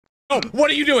Oh,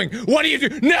 what are you doing? What are you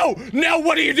doing? No, no,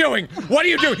 what are you doing? What are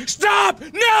you doing? Stop!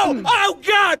 No! Oh,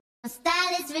 God! My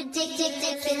style is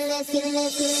ridiculous.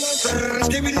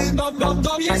 Skibidi dum dum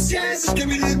dum, yes yes.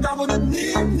 Skibidi dum dum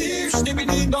dim dim.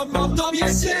 Skibidi dum dum dum,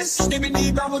 yes yes.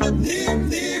 Skibidi dum dum dim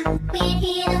dim. We ain't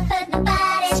here to hurt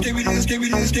nobody. Skibidi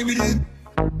skibidi skibidi.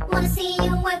 Wanna see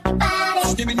you work your body.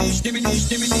 Skibidi skibidi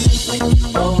skibidi. When you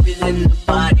roll in the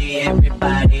party,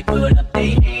 everybody put up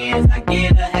their hands. I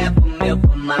get a half a meal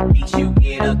for my piece, you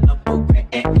get a couple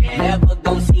grand. Never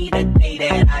gon' see the day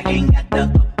that I ain't got the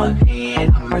upper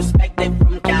hand. I'm respected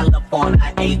from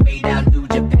California, way down to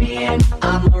Japan.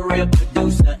 I'm a real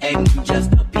producer and you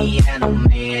just a piano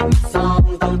man.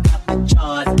 Songs on top the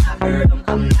charts, I heard them,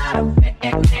 I'm not a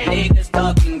fan. Niggas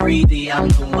talking greedy, I'm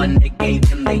the one that gave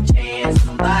them they chance.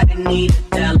 Somebody need to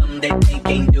tell them that they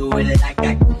can't do it like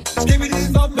I can.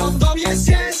 Skibidi dum dum dum, yes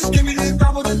yes. Skibidi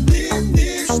dum dum dim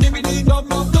dim. Skibidi dum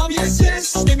dum dum, yes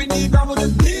yes. Skibidi dum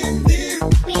dum dim dim.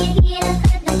 We ain't here to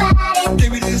hurt nobody.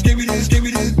 Skibidi skibidi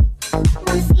skibidi.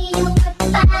 Wanna see you work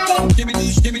your body. Skibidi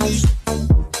skibidi.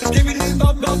 Skibidi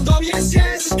dum dum dum, yes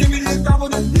yes. Skibidi dum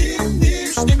dum dim dim.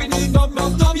 Skibidi dum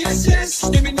dum dum, yes yes.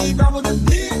 Skibidi dum dum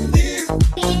dim dim.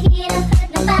 We ain't here to hurt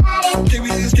nobody.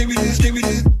 Skibidi skibidi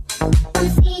skibidi. Wanna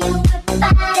see you work your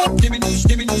body. Skibidi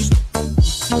skibidi.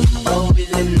 Roll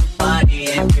in the party,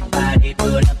 everybody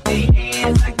put up their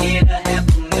hands. I get a half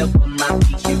a meal for my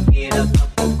piece, you get a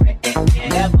couple grand.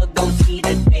 Never gon' see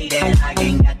the day that I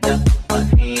ain't got the upper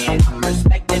hand. I'm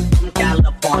respected from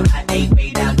California,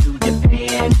 way down to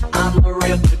Japan. I'm a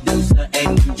real producer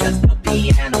and you just a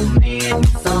piano man.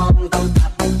 Songs on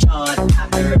top the charts,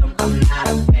 I heard them, I'm not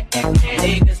a fan.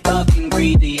 Niggas talking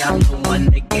greedy, I'm the one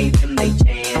that gave them they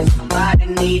chance. Somebody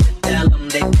need to tell them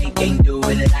that they can't do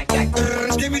it like I can.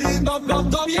 Skibidi dum dum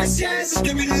dum, yes yes.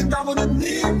 Skibidi dum dum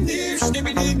dim dim.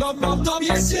 Skibidi dum dum dum,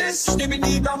 yes yes.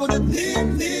 Skibidi dum dum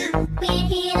dim dim. We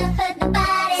ain't here to hurt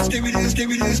nobody. Skibidi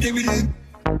skibidi skibidi.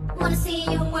 Wanna see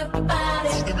you work your body.